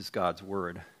Is God's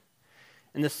word.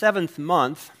 In the 7th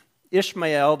month,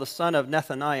 Ishmael, the son of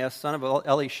Nethaniah, son of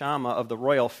Elishama of the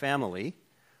royal family,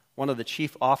 one of the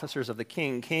chief officers of the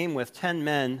king, came with 10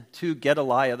 men to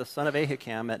Gedaliah, the son of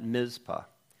Ahikam, at Mizpah.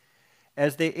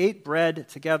 As they ate bread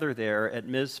together there at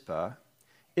Mizpah,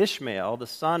 Ishmael, the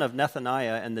son of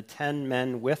Nethaniah, and the 10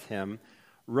 men with him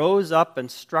rose up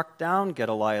and struck down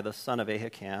Gedaliah, the son of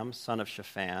Ahikam, son of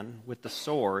Shaphan, with the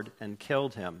sword and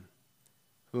killed him,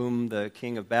 whom the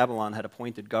king of Babylon had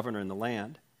appointed governor in the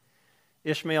land.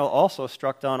 Ishmael also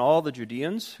struck down all the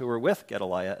Judeans who were with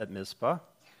Gedaliah at Mizpah,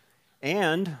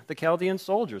 and the Chaldean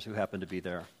soldiers who happened to be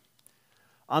there.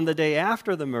 On the day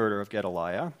after the murder of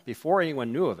Gedaliah, before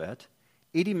anyone knew of it,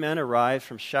 80 men arrived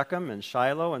from Shechem and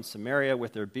Shiloh and Samaria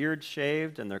with their beards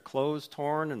shaved and their clothes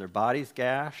torn and their bodies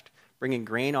gashed, bringing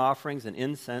grain offerings and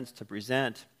incense to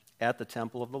present at the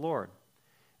temple of the Lord.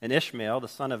 And Ishmael, the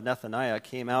son of Nethaniah,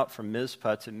 came out from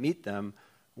Mizpah to meet them,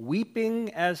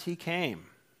 weeping as he came.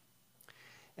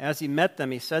 As he met them,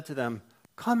 he said to them,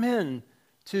 "Come in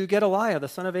to Gedaliah, the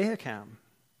son of Ahikam."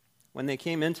 When they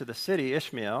came into the city,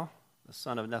 Ishmael, the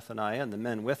son of Nethaniah, and the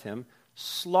men with him,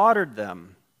 slaughtered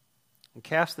them and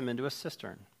cast them into a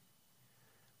cistern.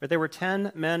 But there were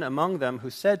 10 men among them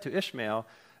who said to Ishmael,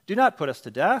 "Do not put us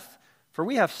to death, for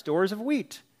we have stores of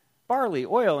wheat, barley,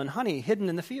 oil, and honey hidden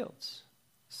in the fields."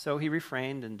 So he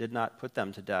refrained and did not put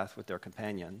them to death with their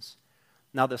companions.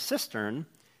 Now the cistern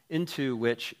into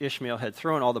which Ishmael had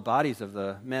thrown all the bodies of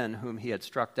the men whom he had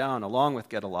struck down along with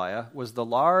Gedaliah was the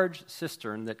large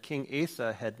cistern that King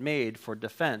Asa had made for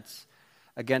defense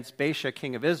against Baasha,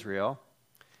 king of Israel.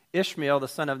 Ishmael, the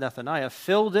son of Nethaniah,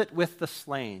 filled it with the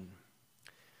slain.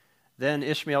 Then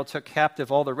Ishmael took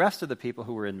captive all the rest of the people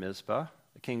who were in Mizpah,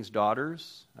 the king's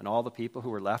daughters, and all the people who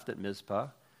were left at Mizpah,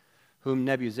 whom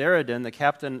Nebuzaradan, the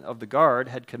captain of the guard,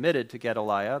 had committed to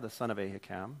Gedaliah, the son of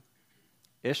Ahikam.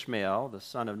 Ishmael, the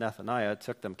son of Nethaniah,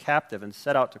 took them captive and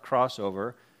set out to cross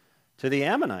over to the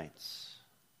Ammonites.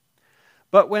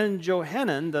 But when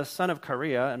Johanan, the son of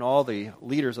Kareah, and all the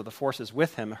leaders of the forces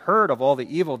with him heard of all the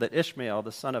evil that Ishmael,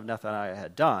 the son of Nethaniah,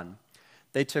 had done,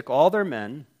 they took all their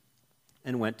men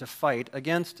and went to fight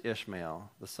against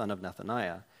Ishmael, the son of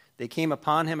Nethaniah. They came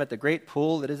upon him at the great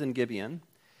pool that is in Gibeon.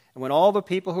 And when all the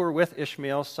people who were with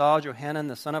Ishmael saw Johanan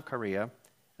the son of Kareah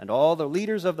and all the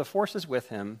leaders of the forces with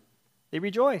him, they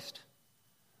rejoiced.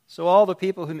 So all the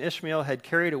people whom Ishmael had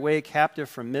carried away captive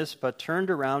from Mizpah turned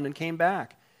around and came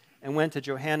back and went to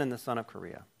Johanan the son of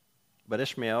Kareah. But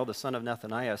Ishmael the son of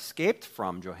Nethaniah escaped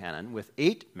from Johanan with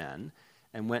 8 men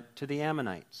and went to the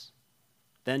Ammonites.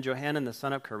 Then Johanan the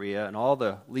son of Kareah and all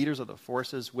the leaders of the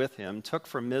forces with him took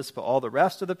from Mizpah all the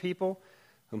rest of the people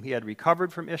whom he had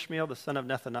recovered from Ishmael, the son of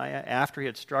Nethaniah, after he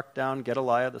had struck down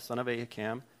Gedaliah, the son of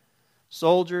Ahikam,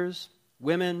 soldiers,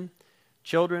 women,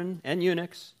 children, and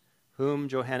eunuchs, whom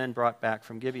Johanan brought back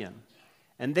from Gibeon.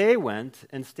 And they went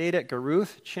and stayed at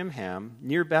Geruth Chimham,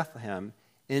 near Bethlehem,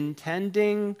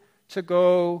 intending to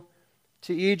go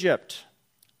to Egypt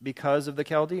because of the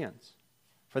Chaldeans.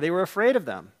 For they were afraid of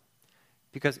them,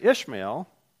 because Ishmael,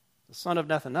 the son of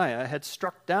Nethaniah, had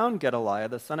struck down Gedaliah,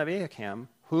 the son of Ahikam,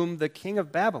 whom the king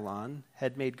of Babylon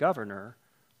had made governor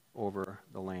over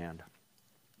the land.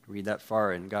 Read that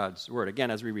far in God's word.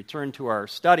 Again, as we return to our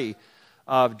study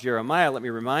of Jeremiah, let me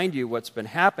remind you what's been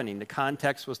happening. The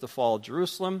context was the fall of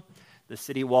Jerusalem. The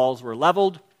city walls were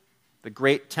leveled. The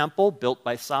great temple built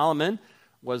by Solomon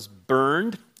was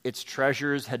burned. Its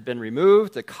treasures had been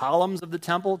removed. The columns of the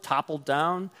temple toppled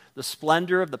down. The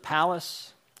splendor of the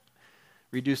palace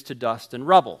reduced to dust and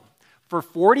rubble. For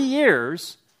 40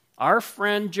 years, our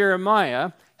friend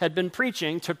Jeremiah had been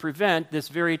preaching to prevent this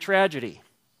very tragedy.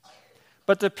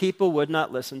 But the people would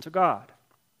not listen to God.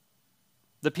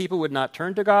 The people would not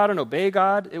turn to God and obey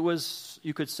God. It was,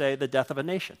 you could say, the death of a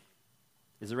nation.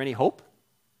 Is there any hope?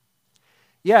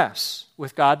 Yes,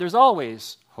 with God there's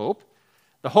always hope.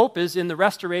 The hope is in the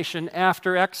restoration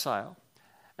after exile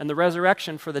and the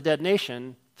resurrection for the dead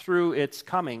nation through its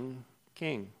coming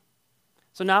king.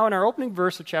 So now in our opening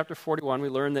verse of chapter 41, we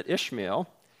learn that Ishmael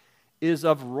is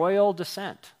of royal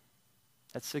descent.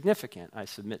 That's significant, I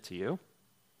submit to you.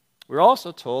 We're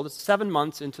also told it's 7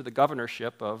 months into the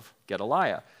governorship of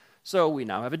Gedaliah. So we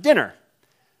now have a dinner.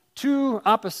 2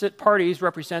 opposite parties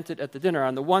represented at the dinner.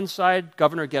 On the one side,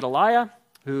 Governor Gedaliah,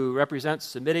 who represents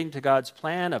submitting to God's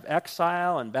plan of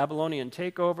exile and Babylonian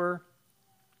takeover,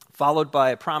 followed by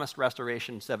a promised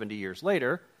restoration 70 years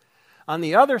later. On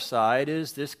the other side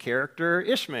is this character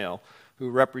Ishmael, who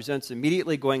represents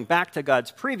immediately going back to God's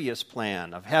previous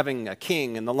plan of having a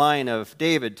king in the line of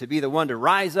David to be the one to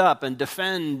rise up and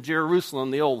defend Jerusalem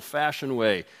the old-fashioned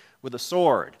way with a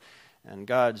sword. And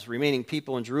God's remaining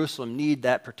people in Jerusalem need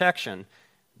that protection,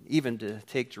 even to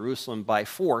take Jerusalem by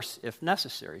force if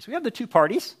necessary. So we have the two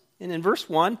parties. And in verse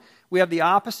 1, we have the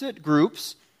opposite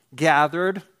groups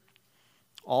gathered,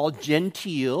 all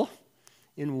genteel,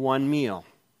 in one meal.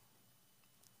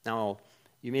 Now,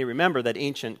 you may remember that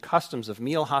ancient customs of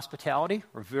meal hospitality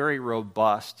were very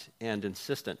robust and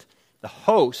insistent. The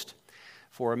host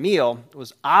for a meal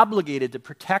was obligated to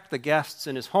protect the guests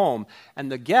in his home,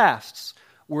 and the guests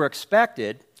were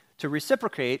expected to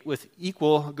reciprocate with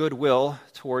equal goodwill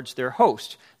towards their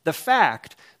host. The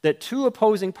fact that two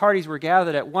opposing parties were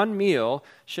gathered at one meal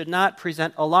should not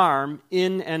present alarm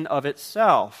in and of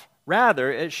itself.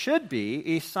 Rather, it should be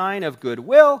a sign of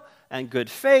goodwill and good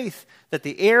faith that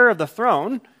the heir of the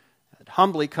throne had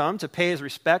humbly come to pay his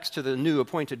respects to the new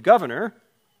appointed governor,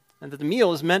 and that the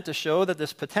meal is meant to show that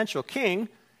this potential king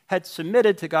had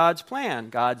submitted to God's plan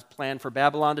for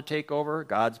Babylon to take over,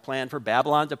 God's plan for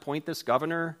Babylon to appoint this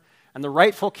governor, and the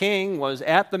rightful king was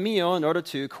at the meal in order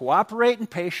to cooperate in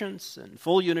patience and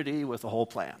full unity with the whole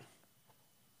plan.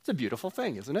 It's a beautiful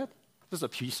thing, isn't it? This is a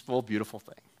peaceful, beautiful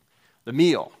thing. The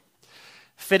meal,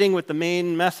 fitting with the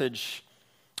main message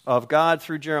of God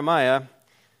through Jeremiah,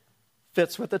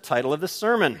 fits with the title of the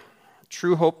sermon,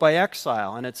 True Hope by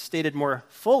Exile. And it's stated more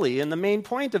fully in the main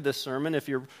point of this sermon. If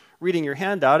you're reading your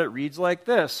handout, it reads like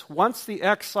this: once the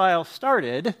exile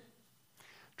started,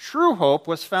 true hope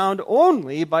was found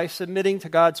only by submitting to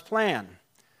God's plan,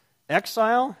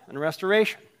 exile and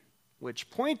restoration,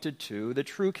 which pointed to the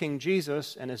true King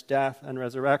Jesus and his death and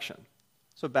resurrection.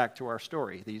 So back to our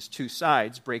story, these two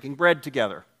sides breaking bread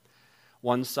together.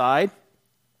 One side,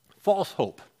 false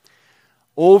hope,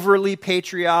 overly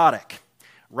patriotic,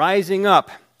 rising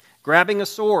up, grabbing a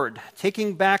sword,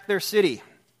 taking back their city.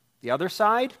 The other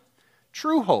side,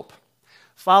 true hope,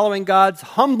 following God's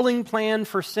humbling plan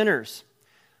for sinners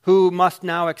who must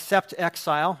now accept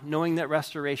exile, knowing that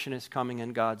restoration is coming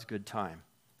in God's good time.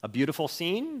 A beautiful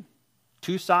scene,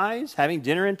 two sides having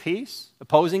dinner in peace,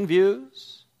 opposing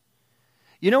views.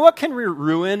 You know what can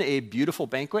ruin a beautiful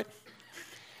banquet?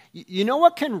 You know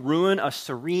what can ruin a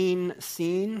serene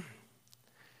scene?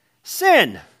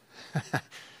 Sin.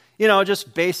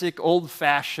 Just basic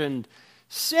old-fashioned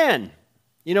sin.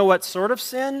 You know what sort of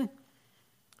sin?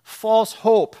 False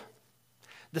hope.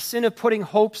 The sin of putting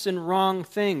hopes in wrong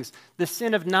things. The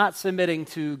sin of not submitting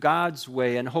to God's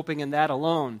way and hoping in that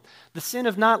alone. The sin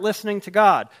of not listening to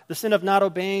God. The sin of not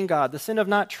obeying God. The sin of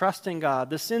not trusting God.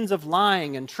 The sins of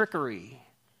lying and trickery.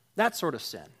 That sort of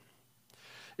sin.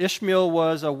 Ishmael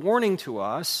was a warning to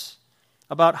us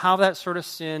about how that sort of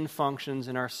sin functions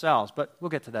in ourselves. But we'll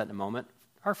get to that in a moment.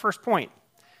 Our first point.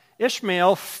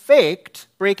 Ishmael faked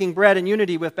breaking bread in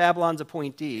unity with Babylon's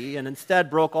appointee and instead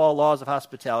broke all laws of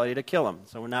hospitality to kill him.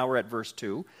 So now we're at verse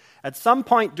 2. At some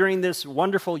point during this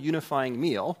wonderful unifying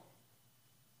meal,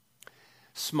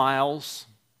 smiles,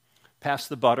 pass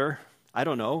the butter, I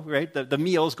don't know, right? The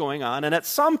meal's going on. And at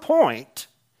some point,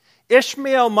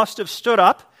 Ishmael must have stood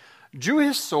up, drew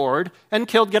his sword, and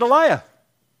killed Gedaliah.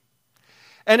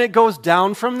 And it goes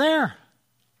down from there.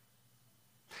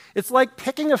 It's like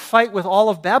picking a fight with all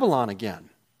of Babylon again,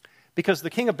 because the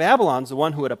king of Babylon's the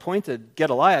one who had appointed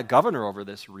Gedaliah governor over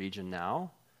this region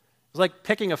now. It's like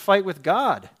picking a fight with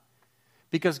God,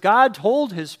 because God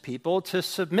told his people to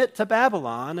submit to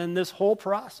Babylon in this whole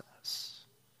process.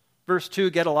 Verse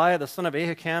 2, Gedaliah, the son of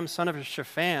Ahikam, son of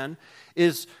Shaphan,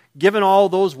 is given all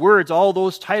those words, all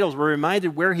those titles. We're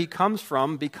reminded where he comes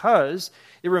from because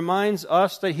it reminds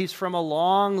us that he's from a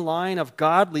long line of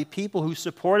godly people who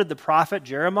supported the prophet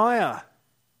Jeremiah.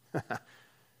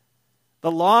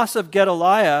 The loss of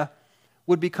Gedaliah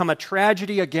would become a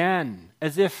tragedy again,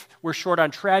 as if we're short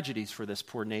on tragedies for this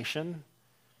poor nation.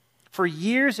 For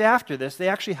years after this, they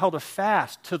actually held a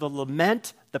fast to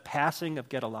lament the passing of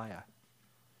Gedaliah.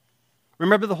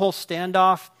 Remember the whole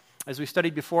standoff, as we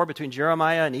studied before, between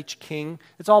Jeremiah and each king?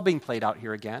 It's all being played out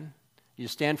here again. Do you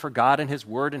stand for God and his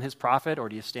word and his prophet, or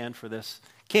do you stand for this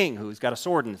king who's got a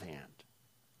sword in his hand?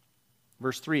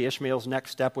 Verse 3, Ishmael's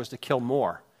next step was to kill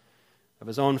more of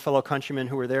his own fellow countrymen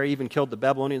who were there. He even killed the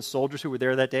Babylonian soldiers who were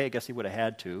there that day. I guess he would have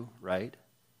had to, right?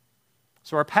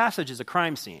 So our passage is a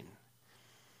crime scene.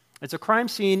 It's a crime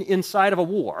scene inside of a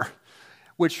war,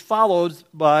 which followed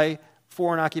by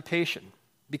foreign occupation,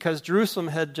 because Jerusalem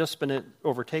had just been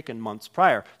overtaken months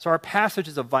prior. So our passage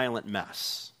is a violent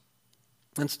mess.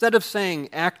 Instead of saying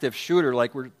active shooter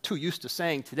like we're too used to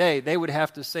saying today, they would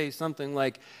have to say something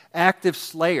like active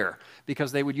slayer,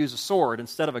 because they would use a sword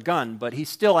instead of a gun, but he's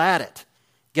still at it.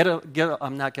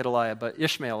 Not Gedaliah, but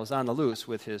Ishmael is on the loose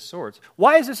with his swords.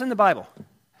 Why is this in the Bible?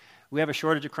 We have a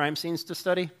shortage of crime scenes to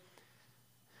study.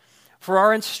 For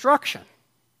our instruction.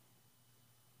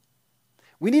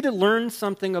 We need to learn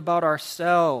something about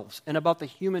ourselves and about the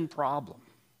human problem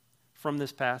from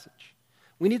this passage.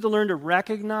 We need to learn to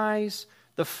recognize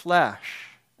the flesh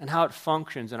and how it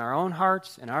functions in our own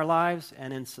hearts, in our lives,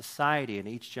 and in society in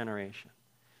each generation.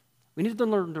 We need to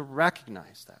learn to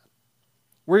recognize that.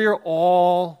 We're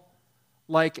all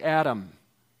like Adam.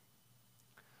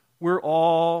 We're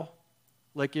all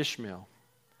like Ishmael.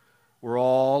 We're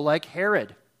all like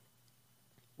Herod.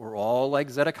 We're all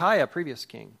like Zedekiah, previous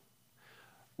king.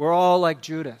 We're all like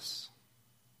Judas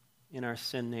in our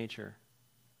sin nature.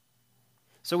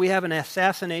 So we have an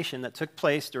assassination that took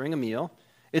place during a meal.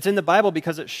 It's in the Bible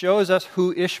because it shows us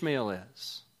who Ishmael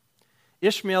is.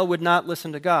 Ishmael would not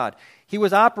listen to God. He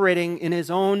was operating in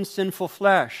his own sinful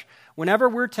flesh. Whenever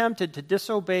we're tempted to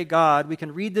disobey God, we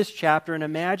can read this chapter and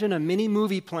imagine a mini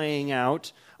movie playing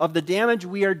out of the damage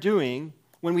we are doing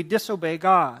when we disobey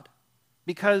God.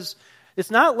 Because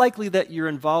it's not likely that you're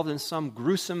involved in some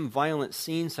gruesome, violent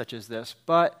scene such as this,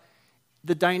 but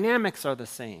the dynamics are the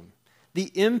same.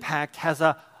 The impact has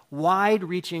a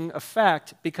wide-reaching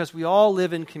effect because we all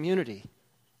live in community,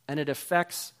 and it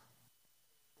affects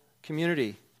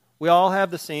community. We all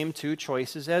have the same two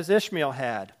choices as Ishmael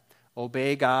had: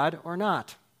 obey God or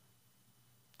not.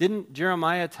 Didn't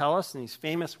Jeremiah tell us in these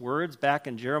famous words back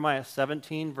in Jeremiah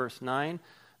 17, verse 9,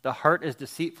 the heart is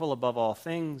deceitful above all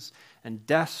things and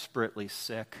desperately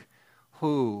sick.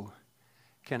 Who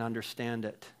can understand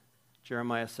it?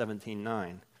 Jeremiah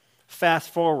 17:9.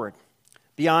 Fast forward,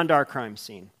 beyond our crime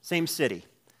scene, same city,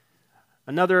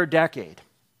 another decade,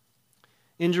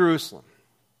 in Jerusalem.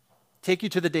 Take you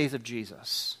to the days of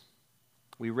Jesus.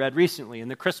 We read recently in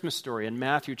the Christmas story in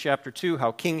Matthew chapter 2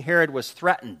 how King Herod was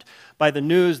threatened by the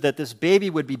news that this baby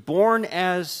would be born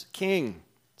as king.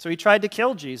 So he tried to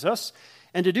kill Jesus,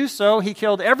 and to do so, he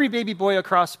killed every baby boy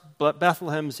across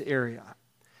Bethlehem's area.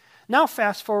 Now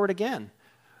fast forward again,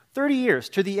 30 years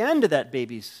to the end of that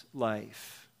baby's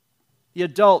life. The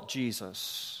adult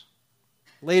Jesus.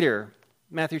 Later,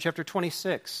 Matthew chapter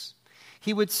 26,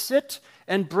 he would sit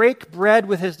and break bread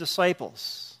with his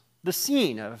disciples. The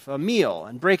scene of a meal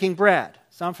and breaking bread.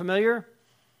 Sound familiar?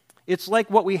 It's like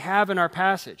what we have in our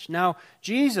passage. Now,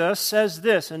 Jesus says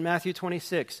this in Matthew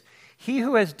 26, "He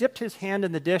who has dipped his hand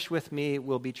in the dish with me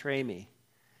will betray me."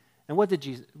 And what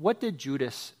did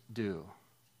Judas do?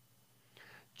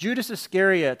 Judas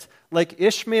Iscariot, like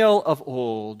Ishmael of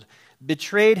old,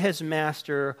 betrayed his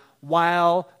master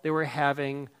while they were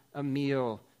having a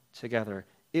meal together.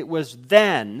 It was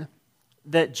then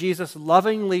that Jesus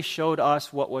lovingly showed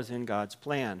us what was in God's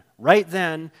plan. Right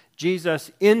then,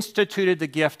 Jesus instituted the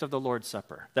gift of the Lord's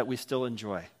Supper that we still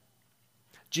enjoy.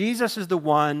 Jesus is the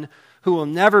one who will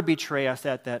never betray us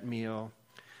at that meal.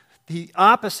 The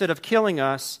opposite of killing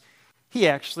us, he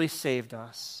actually saved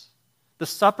us. The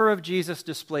supper of Jesus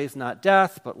displays not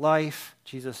death, but life.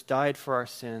 Jesus died for our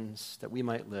sins that we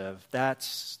might live.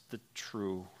 That's the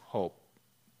true hope.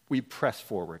 We press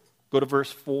forward. Go to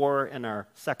verse 4 and our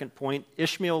second point.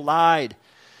 Ishmael lied,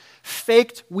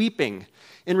 faked weeping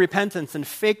in repentance, and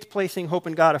faked placing hope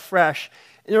in God afresh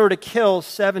in order to kill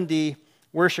 70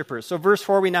 worshipers. So verse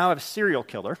 4, we now have a serial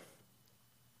killer.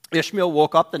 Ishmael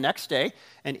woke up the next day,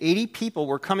 and 80 people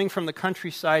were coming from the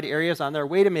countryside areas on their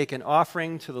way to make an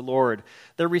offering to the Lord.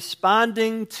 They're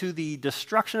responding to the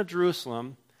destruction of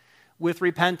Jerusalem with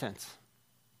repentance.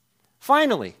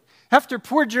 Finally, after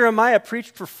poor Jeremiah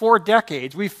preached for 4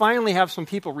 decades, we finally have some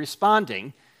people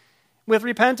responding with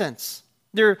repentance.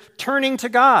 They're turning to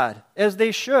God, as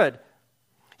they should.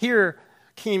 Here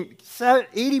came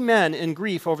 80 men in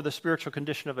grief over the spiritual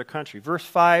condition of their country. Verse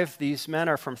 5, these men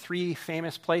are from 3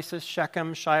 famous places,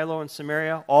 Shechem, Shiloh, and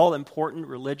Samaria, all important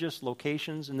religious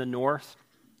locations in the north.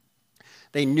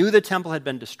 They knew the temple had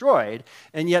been destroyed,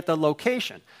 and yet the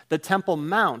location, the Temple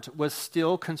Mount, was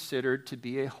still considered to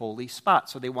be a holy spot.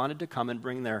 So they wanted to come and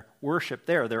bring their worship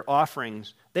there, their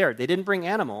offerings there. They didn't bring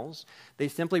animals. They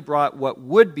simply brought what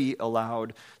would be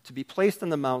allowed to be placed on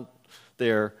the mount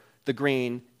there, the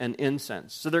grain and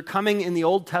incense. So they're coming in the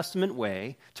Old Testament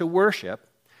way to worship,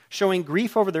 showing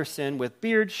grief over their sin with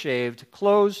beards shaved,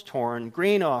 clothes torn,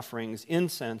 grain offerings,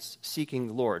 incense, seeking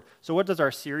the Lord. So what does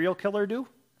our serial killer do?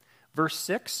 Verse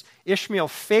 6, Ishmael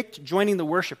faked joining the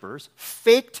worshipers,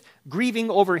 faked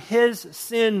grieving over his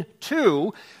sin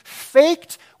too,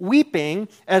 faked weeping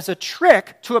as a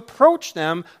trick to approach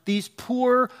them, these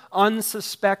poor,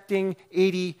 unsuspecting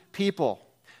 80 people.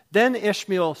 Then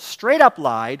Ishmael straight up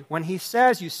lied when he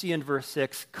says, you see in verse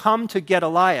 6, come to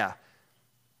Gedaliah.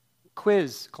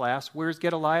 Quiz, class, where's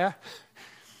Gedaliah?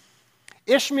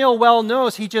 Ishmael well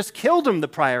knows he just killed him the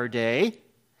prior day.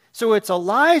 So it's a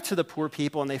lie to the poor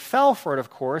people, and they fell for it, of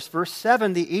course. Verse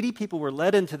 7, the 80 people were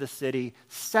led into the city.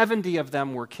 70 of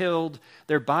them were killed,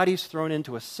 their bodies thrown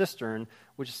into a cistern,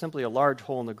 which is simply a large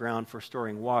hole in the ground for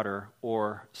storing water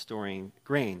or storing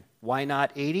grain. Why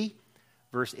not 80?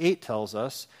 Verse 8 tells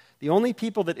us, the only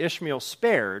people that Ishmael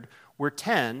spared were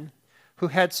 10 who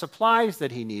had supplies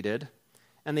that he needed,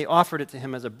 and they offered it to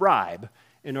him as a bribe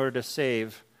in order to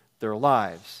save their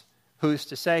lives. Who's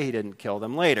to say he didn't kill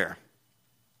them later?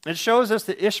 It shows us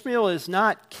that Ishmael is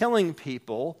not killing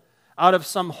people out of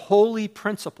some holy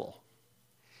principle.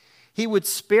 He would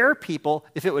spare people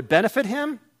if it would benefit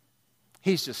him.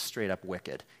 He's just straight up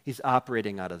wicked. He's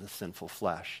operating out of the sinful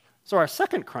flesh. So our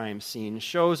second crime scene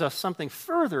shows us something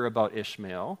further about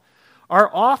Ishmael. Our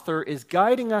author is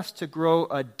guiding us to grow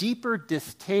a deeper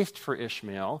distaste for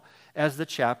Ishmael as the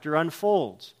chapter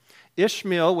unfolds.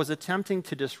 Ishmael was attempting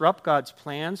to disrupt God's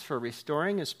plans for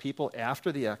restoring his people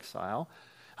after the exile.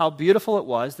 How beautiful it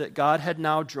was that God had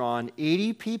now drawn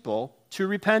 80 people to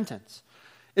repentance.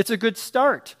 It's a good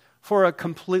start for a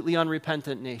completely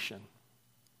unrepentant nation.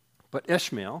 But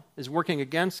Ishmael is working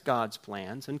against God's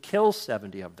plans and kills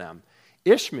 70 of them.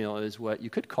 Ishmael is what you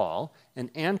could call an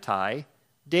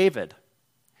anti-David.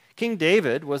 King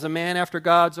David was a man after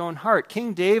God's own heart.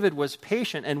 King David was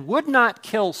patient and would not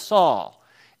kill Saul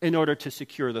in order to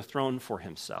secure the throne for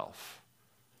himself.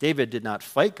 David did not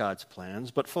fight God's plans,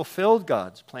 but fulfilled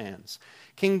God's plans.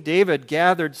 King David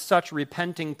gathered such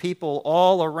repenting people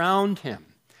all around him,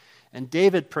 and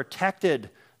David protected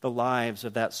the lives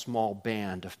of that small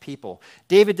band of people.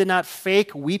 David did not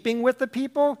fake weeping with the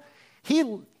people.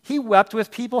 He wept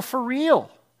with people for real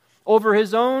over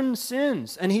his own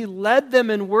sins, and he led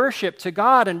them in worship to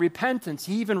God and repentance.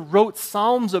 He even wrote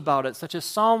psalms about it, such as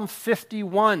Psalm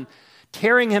 51,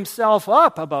 tearing himself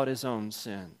up about his own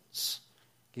sins.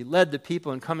 He led the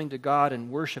people in coming to God in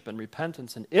worship and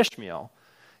repentance, and Ishmael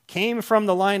came from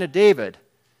the line of David,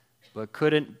 but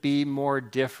couldn't be more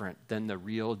different than the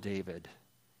real David.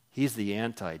 He's the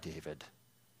anti-David.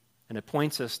 And it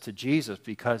points us to Jesus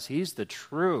because he's the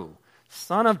true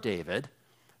son of David.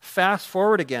 Fast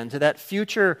forward again to that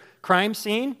future crime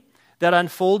scene that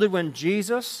unfolded when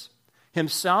Jesus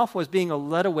himself was being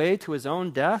led away to his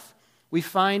own death. We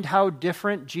find how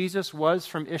different Jesus was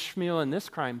from Ishmael in this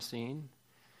crime scene.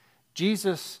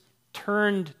 Jesus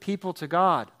turned people to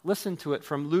God. Listen to it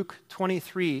from Luke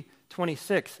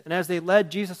 23:26. And as they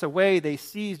led Jesus away, they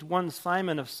seized one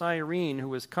Simon of Cyrene who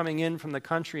was coming in from the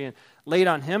country and laid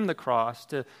on him the cross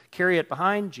to carry it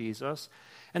behind Jesus.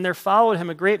 And there followed him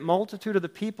a great multitude of the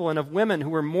people and of women who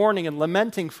were mourning and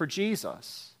lamenting for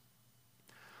Jesus.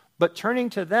 But turning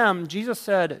to them, Jesus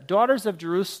said, "Daughters of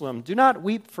Jerusalem, do not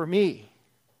weep for me,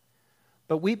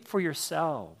 but weep for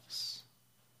yourselves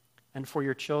and for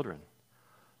your children."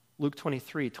 Luke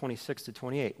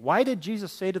 23:26-28. Why did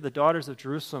Jesus say to the daughters of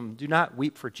Jerusalem, do not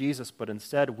weep for Jesus, but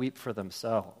instead weep for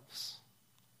themselves?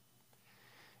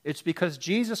 It's because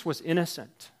Jesus was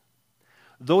innocent.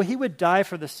 Though he would die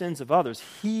for the sins of others,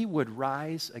 he would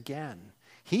rise again.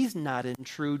 He's not in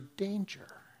true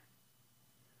danger.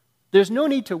 There's no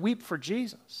need to weep for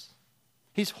Jesus.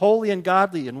 He's holy and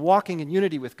godly and walking in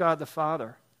unity with God the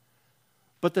Father.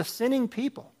 But the sinning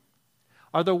people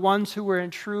are the ones who are in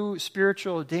true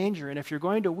spiritual danger. And if you're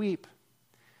going to weep,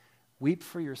 weep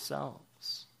for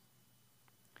yourselves.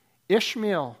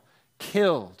 Ishmael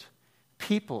killed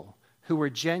people who were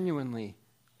genuinely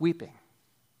weeping.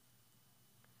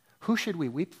 Who should we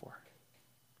weep for?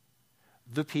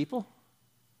 The people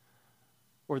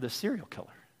or the serial killer?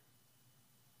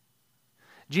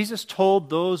 Jesus told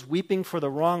those weeping for the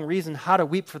wrong reason how to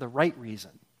weep for the right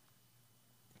reason.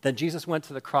 Then Jesus went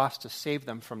to the cross to save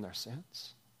them from their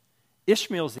sins.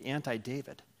 Ishmael's the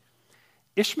anti-David.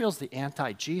 Ishmael's the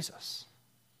anti-Jesus.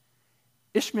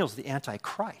 Ishmael's the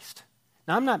anti-Christ.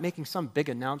 Now, I'm not making some big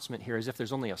announcement here as if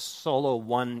there's only a solo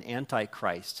one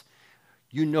anti-Christ.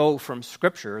 You know from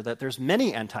Scripture that there's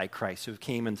many antichrists who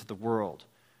came into the world.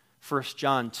 1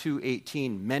 John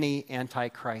 2:18, many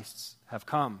antichrists have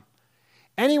come.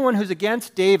 Anyone who's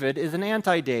against David is an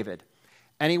anti-David.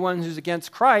 Anyone who's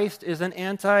against Christ is an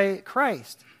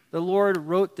anti-Christ. The Lord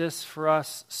wrote this for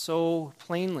us so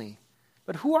plainly.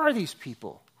 But who are these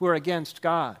people who are against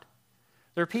God?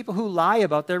 They're people who lie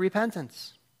about their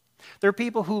repentance. They're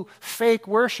people who fake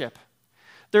worship.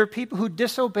 They're people who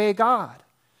disobey God.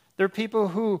 They're people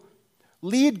who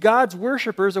lead God's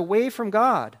worshipers away from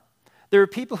God. There are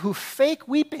people who fake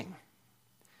weeping.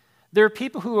 There are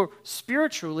people who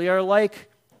spiritually are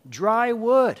like dry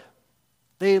wood.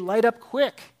 They light up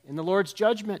quick in the Lord's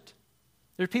judgment.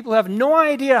 There are people who have no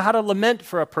idea how to lament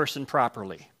for a person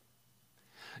properly.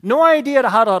 No idea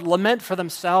how to lament for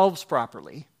themselves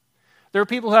properly. There are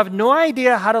people who have no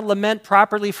idea how to lament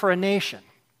properly for a nation.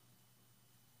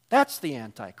 That's the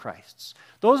antichrists.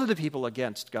 Those are the people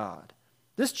against God.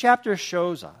 This chapter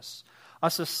shows us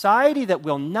a society that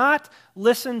will not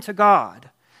listen to God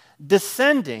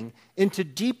descending into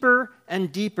deeper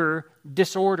and deeper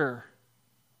disorder.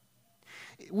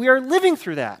 We are living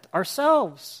through that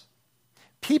ourselves.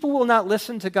 People will not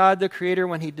listen to God the Creator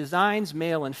when He designs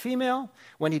male and female,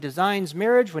 when He designs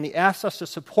marriage, when He asks us to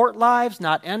support lives,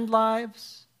 not end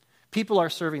lives. People are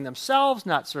serving themselves,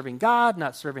 not serving God,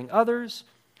 not serving others.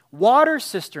 Water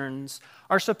cisterns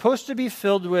are supposed to be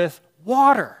filled with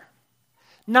water,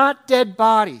 not dead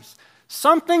bodies.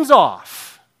 Something's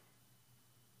off.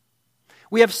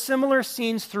 We have similar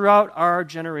scenes throughout our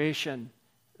generation.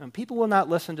 When people will not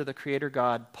listen to the Creator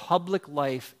God, public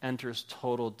life enters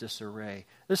total disarray.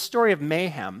 This story of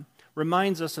mayhem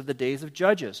reminds us of the days of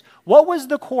Judges. What was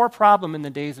the core problem in the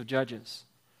days of Judges?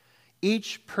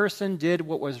 Each person did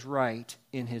what was right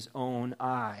in his own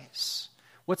eyes.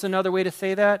 What's another way to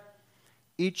say that?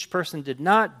 Each person did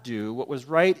not do what was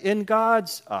right in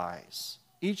God's eyes.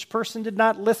 Each person did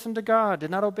not listen to God,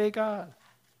 did not obey God.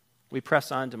 We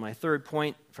press on to my third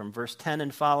point from verse 10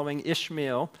 and following.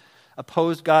 Ishmael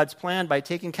opposed God's plan by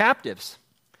taking captives.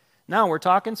 Now we're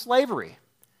talking slavery.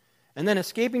 And then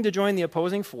escaping to join the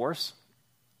opposing force,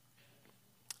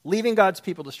 leaving God's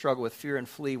people to struggle with fear and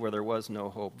flee where there was no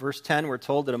hope. Verse 10, we're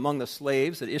told that among the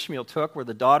slaves that Ishmael took were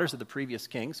the daughters of the previous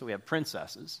king, so we have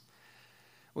princesses.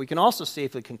 We can also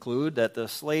safely conclude that the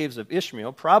slaves of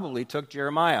Ishmael probably took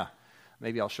Jeremiah.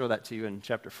 Maybe I'll show that to you in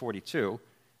chapter 42.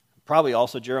 Probably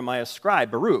also Jeremiah's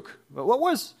scribe, Baruch. But what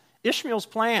was Ishmael's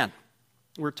plan?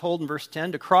 We're told in verse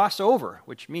 10 to cross over,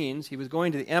 which means he was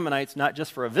going to the Ammonites not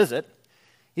just for a visit.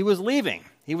 He was leaving.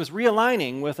 He was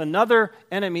realigning with another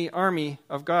enemy army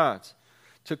of God's.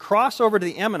 To cross over to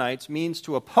the Ammonites means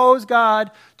to oppose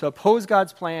God, to oppose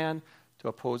God's plan, to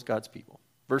oppose God's people.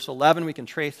 Verse 11, we can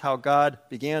trace how God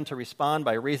began to respond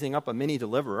by raising up a mini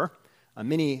deliverer, a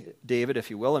mini David, if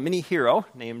you will, a mini hero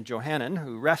named Johanan,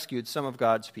 who rescued some of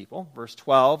God's people. Verse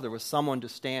 12, there was someone to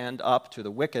stand up to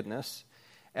the wickedness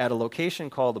at a location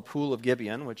called the Pool of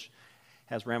Gibeon, which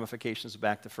has ramifications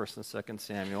back to 1st and 2nd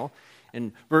Samuel.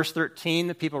 In verse 13,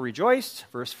 the people rejoiced.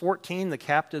 Verse 14, the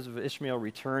captives of Ishmael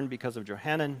returned because of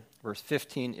Johanan. Verse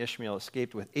 15, Ishmael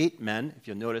escaped with 8 men. If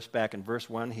you'll notice back in verse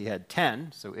 1, he had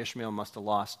 10, so Ishmael must have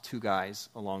lost 2 guys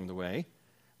along the way.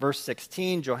 Verse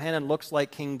 16, Johanan looks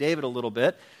like King David a little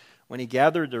bit. When he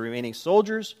gathered the remaining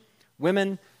soldiers,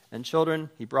 women, and children,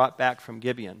 he brought back from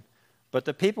Gibeon. But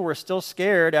the people were still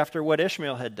scared after what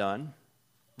Ishmael had done.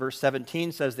 Verse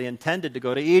 17 says they intended to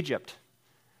go to Egypt.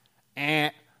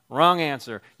 Wrong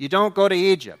answer. You don't go to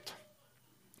Egypt.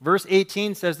 Verse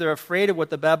 18 says they're afraid of what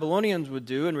the Babylonians would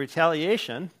do in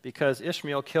retaliation because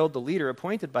Ishmael killed the leader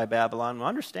appointed by Babylon. We'll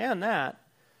understand that.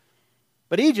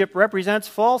 But Egypt represents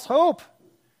false hope.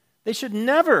 They should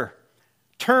never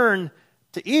turn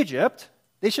to Egypt.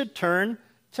 They should turn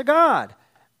to God.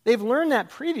 They've learned that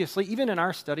previously, even in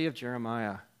our study of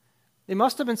Jeremiah. They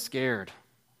must have been scared.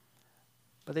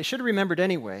 But they should have remembered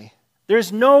anyway.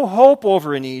 There's no hope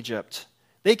over in Egypt.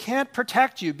 They can't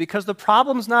protect you because the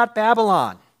problem's not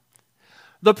Babylon.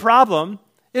 The problem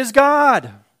is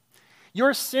God.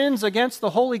 Your sins against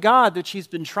the holy God that He's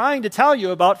been trying to tell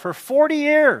you about for 40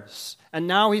 years. And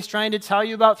now He's trying to tell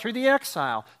you about through the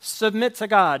exile. Submit to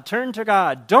God. Turn to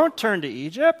God. Don't turn to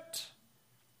Egypt.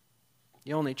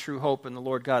 The only true hope in the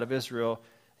Lord God of Israel.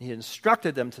 He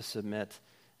instructed them to submit.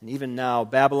 And even now,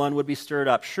 Babylon would be stirred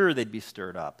up. Sure, they'd be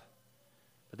stirred up.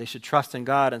 But they should trust in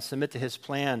God and submit to His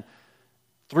plan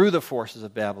through the forces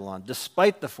of Babylon,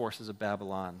 despite the forces of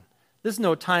Babylon. This is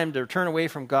no time to turn away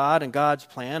from God and God's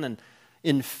plan and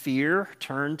in fear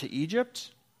turn to Egypt.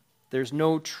 There's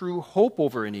no true hope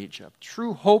over in Egypt.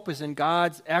 True hope is in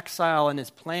God's exile and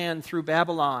His plan through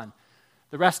Babylon.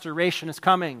 The restoration is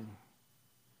coming.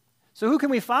 So who can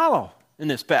we follow in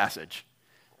this passage?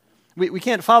 We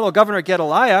can't follow Governor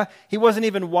Gedaliah. He wasn't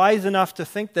even wise enough to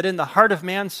think that in the heart of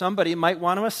man somebody might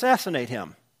want to assassinate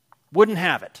him. Wouldn't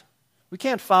have it. We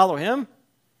can't follow him.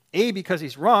 A, because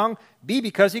he's wrong. B,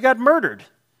 because he got murdered.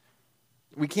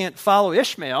 We can't follow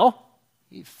Ishmael.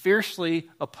 He fiercely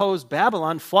opposed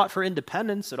Babylon, fought for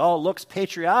independence. It all looks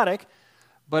patriotic,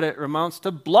 but it amounts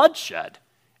to bloodshed,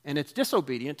 and it's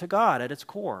disobedient to God at its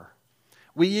core.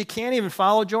 You can't even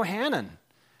follow Johanan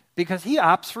because he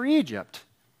opts for Egypt.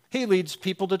 He leads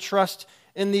people to trust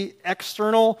in the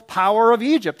external power of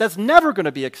Egypt. That's never going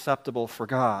to be acceptable for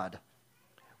God.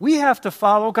 We have to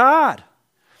follow God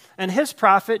and His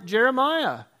prophet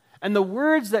Jeremiah. and the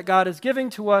words that God is giving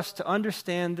to us to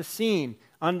understand the scene,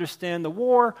 understand the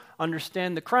war,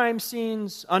 understand the crime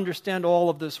scenes, understand all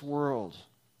of this world.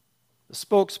 The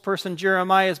spokesperson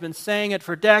Jeremiah has been saying it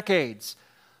for decades.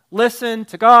 Listen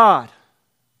to God.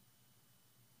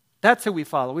 That's who we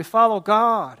follow. We follow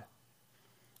God.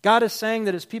 God is saying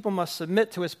that his people must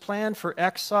submit to his plan for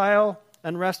exile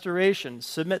and restoration,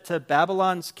 submit to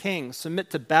Babylon's king,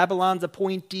 submit to Babylon's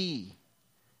appointee.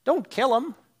 Don't kill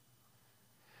him.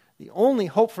 The only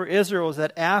hope for Israel is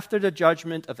that after the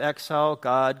judgment of exile,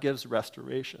 God gives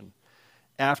restoration.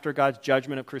 After God's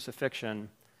judgment of crucifixion,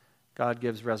 God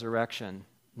gives resurrection.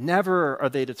 Never are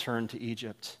they to turn to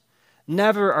Egypt.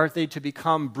 Never are they to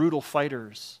become brutal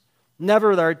fighters.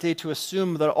 Never are they to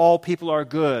assume that all people are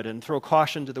good and throw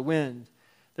caution to the wind.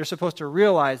 They're supposed to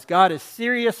realize God is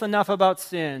serious enough about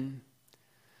sin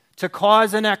to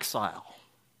cause an exile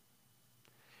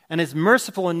and is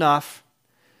merciful enough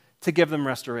to give them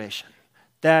restoration.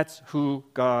 That's who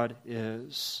God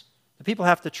is. The people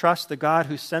have to trust the God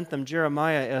who sent them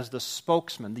Jeremiah as the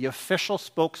spokesman, the official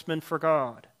spokesman for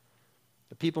God.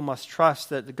 The people must trust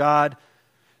that God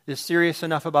is serious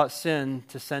enough about sin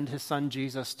to send his son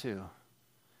Jesus to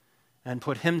and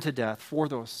put him to death for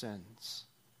those sins,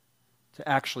 to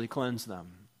actually cleanse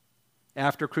them.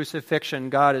 After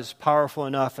crucifixion, God is powerful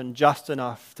enough and just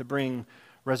enough to bring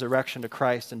resurrection to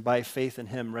Christ, and by faith in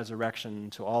him, resurrection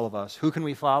to all of us. Who can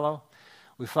we follow?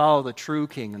 We follow the true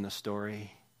king in the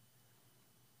story,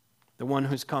 the one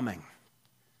who's coming,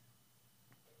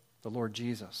 the Lord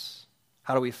Jesus.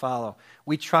 How do we follow?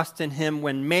 We trust in him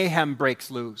when mayhem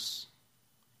breaks loose.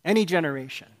 Any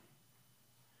generation.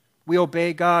 We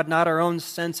obey God, not our own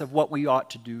sense of what we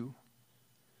ought to do.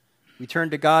 We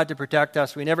turn to God to protect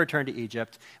us. We never turn to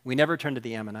Egypt. We never turn to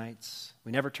the Ammonites.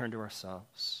 We never turn to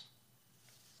ourselves.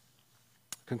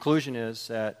 Conclusion is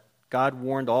that God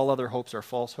warned all other hopes are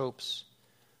false hopes.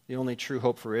 The only true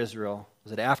hope for Israel was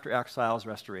that after exile is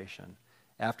restoration,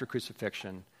 after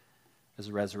crucifixion is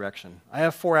a resurrection. I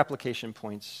have 4 application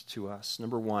points to us.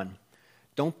 Number 1,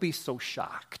 don't be so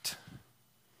shocked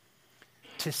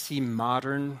to see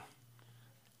modern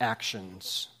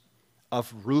actions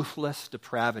of ruthless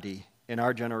depravity in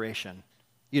our generation.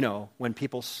 You know, when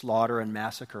people slaughter and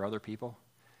massacre other people.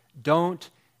 Don't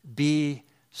be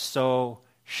so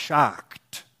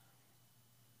shocked.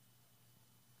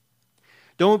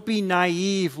 Don't be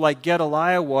naive like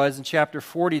Gedaliah was in chapter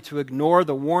 40 to ignore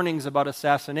the warnings about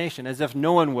assassination as if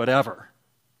no one would ever.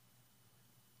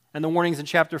 And the warnings in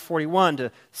chapter 41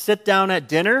 to sit down at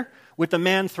dinner with the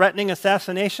man threatening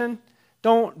assassination.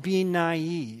 Don't be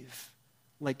naive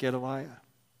like Gedaliah.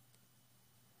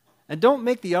 And don't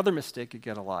make the other mistake of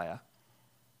Gedaliah,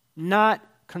 not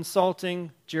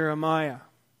consulting Jeremiah.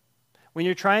 When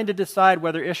you're trying to decide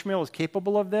whether Ishmael is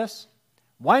capable of this,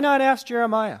 why not ask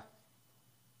Jeremiah?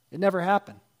 It never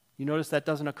happened. You notice that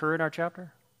doesn't occur in our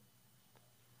chapter?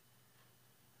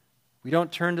 We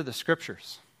don't turn to the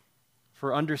scriptures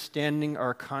for understanding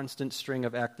our constant string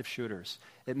of active shooters.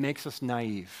 It makes us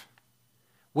naive.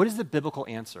 What is the biblical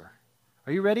answer?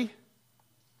 Are you ready?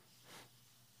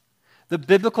 The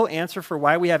biblical answer for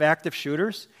why we have active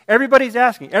shooters? Everybody's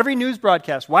asking, every news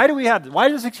broadcast, why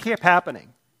does this keep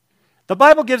happening? The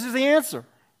Bible gives us the answer.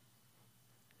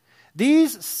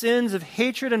 These sins of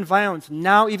hatred and violence,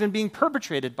 now even being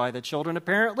perpetrated by the children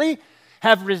apparently,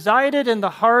 have resided in the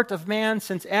heart of man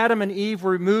since Adam and Eve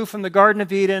were removed from the Garden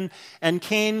of Eden and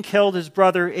Cain killed his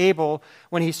brother Abel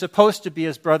when he's supposed to be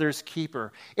his brother's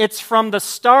keeper. It's from the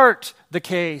start the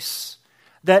case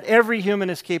that every human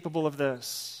is capable of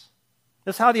this.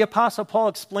 That's how the Apostle Paul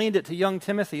explained it to young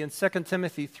Timothy in 2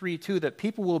 Timothy 3:2, that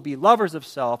people will be lovers of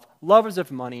self, lovers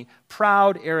of money,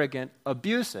 proud, arrogant,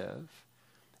 abusive,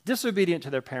 disobedient to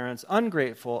their parents,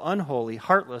 ungrateful, unholy,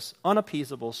 heartless,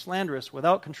 unappeasable, slanderous,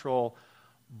 without control,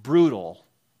 brutal,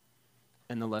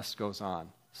 and the list goes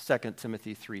on. 2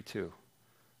 Timothy 3:2.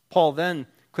 Paul then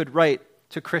could write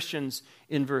to Christians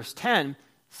in verse 10,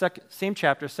 same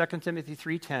chapter, 2 Timothy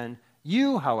 3:10,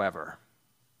 you, however,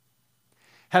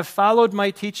 have followed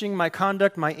my teaching, my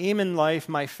conduct, my aim in life,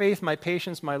 my faith, my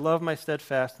patience, my love, my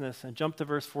steadfastness. And jump to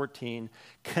verse 14.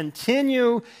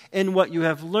 Continue in what you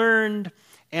have learned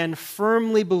and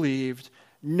firmly believed,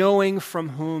 knowing from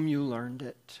whom you learned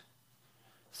it.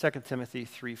 2 Timothy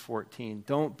 3:14.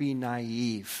 Don't be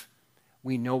naive.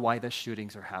 We know why the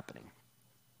shootings are happening.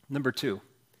 Number 2,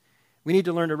 we need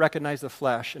to learn to recognize the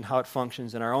flesh and how it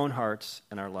functions in our own hearts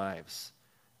and our lives.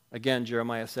 Again,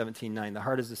 Jeremiah 17:9, the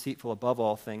heart is deceitful above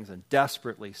all things and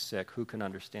desperately sick. Who can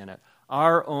understand it?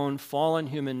 Our own fallen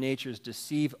human natures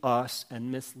deceive us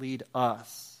and mislead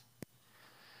us.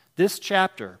 This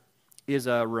chapter is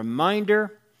a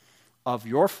reminder of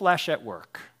your flesh at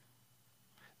work.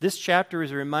 This chapter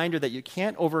is a reminder that you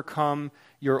can't overcome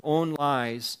your own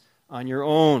lies on your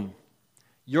own.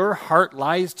 Your heart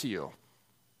lies to you.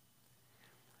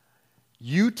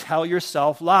 You tell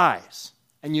yourself lies,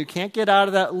 and you can't get out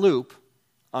of that loop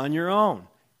on your own.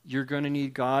 You're going to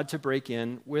need God to break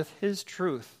in with his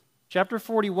truth. Chapter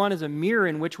 41 is a mirror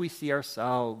in which we see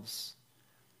ourselves.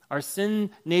 Our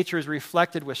sin nature is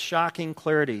reflected with shocking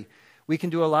clarity. We can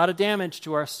do a lot of damage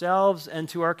to ourselves and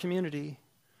to our community.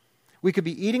 We could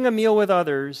be eating a meal with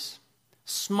others,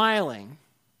 smiling.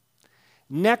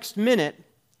 Next minute,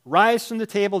 rise from the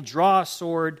table, draw a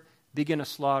sword, begin a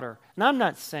slaughter. And I'm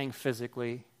not saying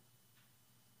physically,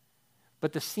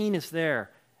 but the scene is there,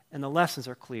 and the lessons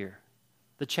are clear.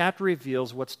 The chapter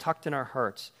reveals what's tucked in our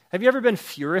hearts. Have you ever been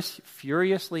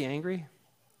furiously angry?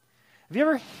 Have you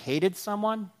ever hated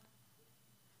someone?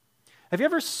 Have you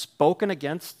ever spoken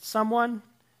against someone?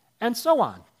 And so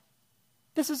on.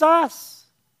 This is us.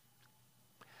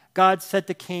 God said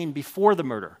to Cain before the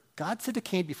murder. God said to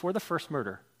Cain before the first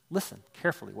murder. Listen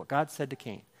carefully what God said to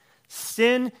Cain.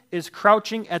 Sin is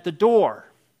crouching at the door.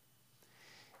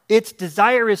 Its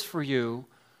desire is for you,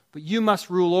 but you must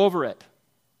rule over it.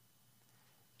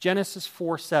 Genesis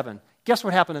 4:7. Guess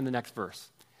what happened in the next verse?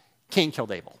 Cain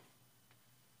killed Abel.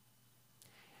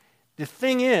 The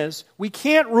thing is, we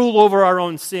can't rule over our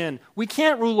own sin. We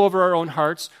can't rule over our own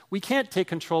hearts. We can't take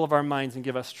control of our minds and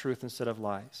give us truth instead of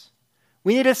lies.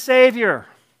 We need a Savior.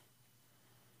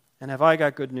 And have I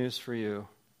got good news for you?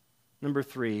 Number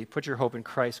 3, put your hope in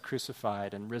Christ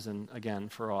crucified and risen again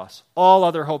for us. All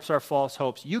other hopes are false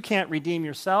hopes. You can't redeem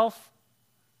yourself.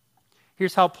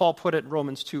 Here's how Paul put it in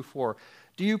Romans 2:4.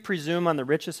 Do you presume on the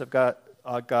riches of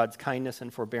God's kindness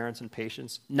and forbearance and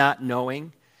patience, not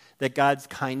knowing that God's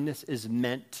kindness is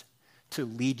meant to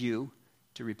lead you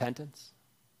to repentance?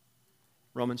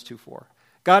 Romans 2:4.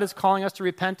 God is calling us to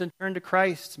repent and turn to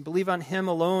Christ and believe on him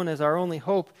alone as our only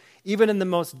hope, even in the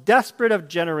most desperate of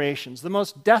generations, the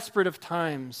most desperate of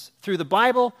times, through the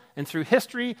Bible and through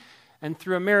history and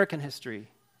through American history.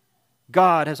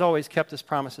 God has always kept his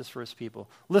promises for his people.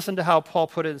 Listen to how Paul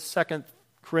put it in 2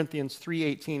 Corinthians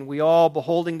 3:18. We all,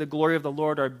 beholding the glory of the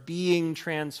Lord, are being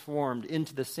transformed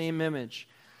into the same image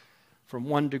from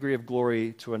one degree of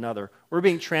glory to another. We're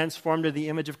being transformed to the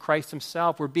image of Christ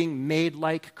himself. We're being made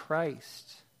like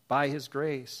Christ by his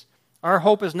grace. Our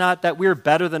hope is not that we're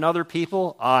better than other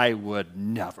people. I would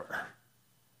never.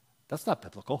 That's not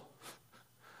biblical.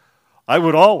 I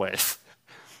would always.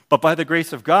 But by the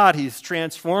grace of God, he's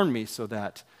transformed me so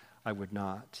that I would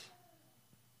not.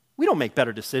 We don't make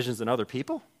better decisions than other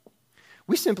people.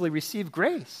 We simply receive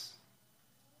grace.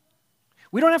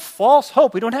 We don't have false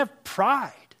hope. We don't have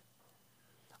pride.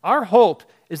 Our hope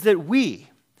is that we,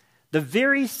 the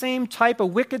very same type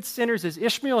of wicked sinners as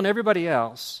Ishmael and everybody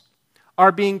else,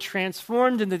 are being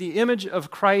transformed into the image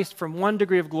of Christ from one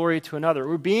degree of glory to another.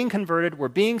 We're being converted. We're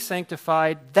being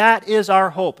sanctified. That is our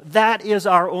hope. That is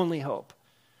our only hope.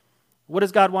 What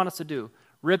does God want us to do?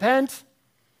 Repent,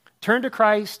 turn to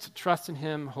Christ, trust in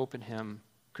him, hope in him,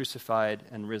 crucified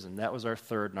and risen. That was our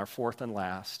third, and our fourth and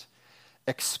last.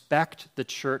 Expect the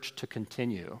church to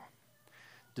continue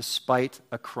despite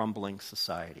a crumbling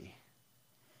society.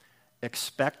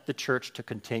 Expect the church to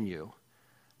continue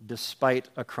despite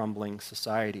a crumbling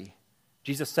society.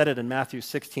 Jesus said it in Matthew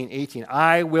 16:18.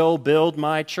 I will build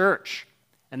my church,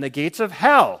 and the gates of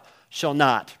hell shall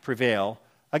not prevail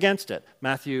against it.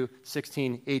 Matthew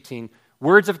 16:18.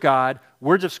 Words of God,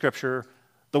 words of Scripture,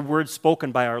 the words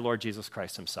spoken by our Lord Jesus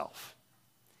Christ himself.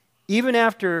 Even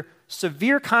after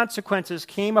severe consequences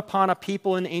came upon a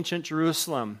people in ancient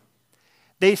Jerusalem,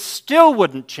 they still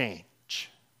wouldn't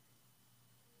change.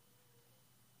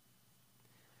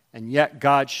 And yet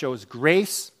God shows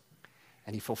grace,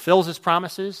 and he fulfills his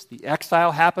promises. The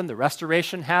exile happened, the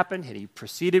restoration happened, and he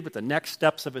proceeded with the next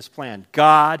steps of his plan.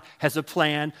 God has a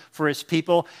plan for his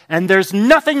people, and there's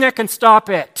nothing that can stop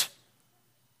it.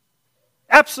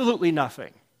 Absolutely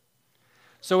nothing.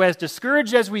 So as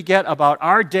discouraged as we get about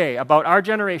our day, about our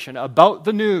generation, about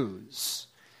the news,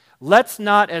 let's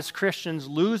not as Christians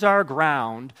lose our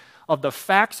ground of the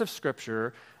facts of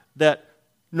Scripture that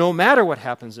no matter what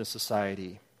happens in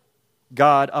society,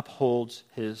 God upholds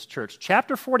his church.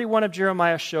 Chapter 41 of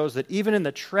Jeremiah shows that even in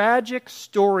the tragic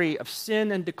story of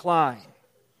sin and decline,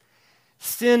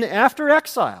 sin after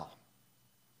exile,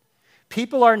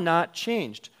 people are not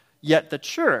changed. Yet the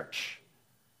church,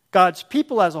 God's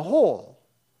people as a whole,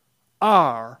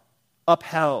 are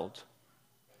upheld.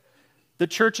 The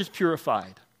church is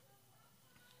purified.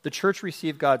 The church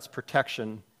received God's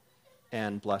protection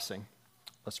and blessing.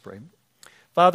 Let's pray.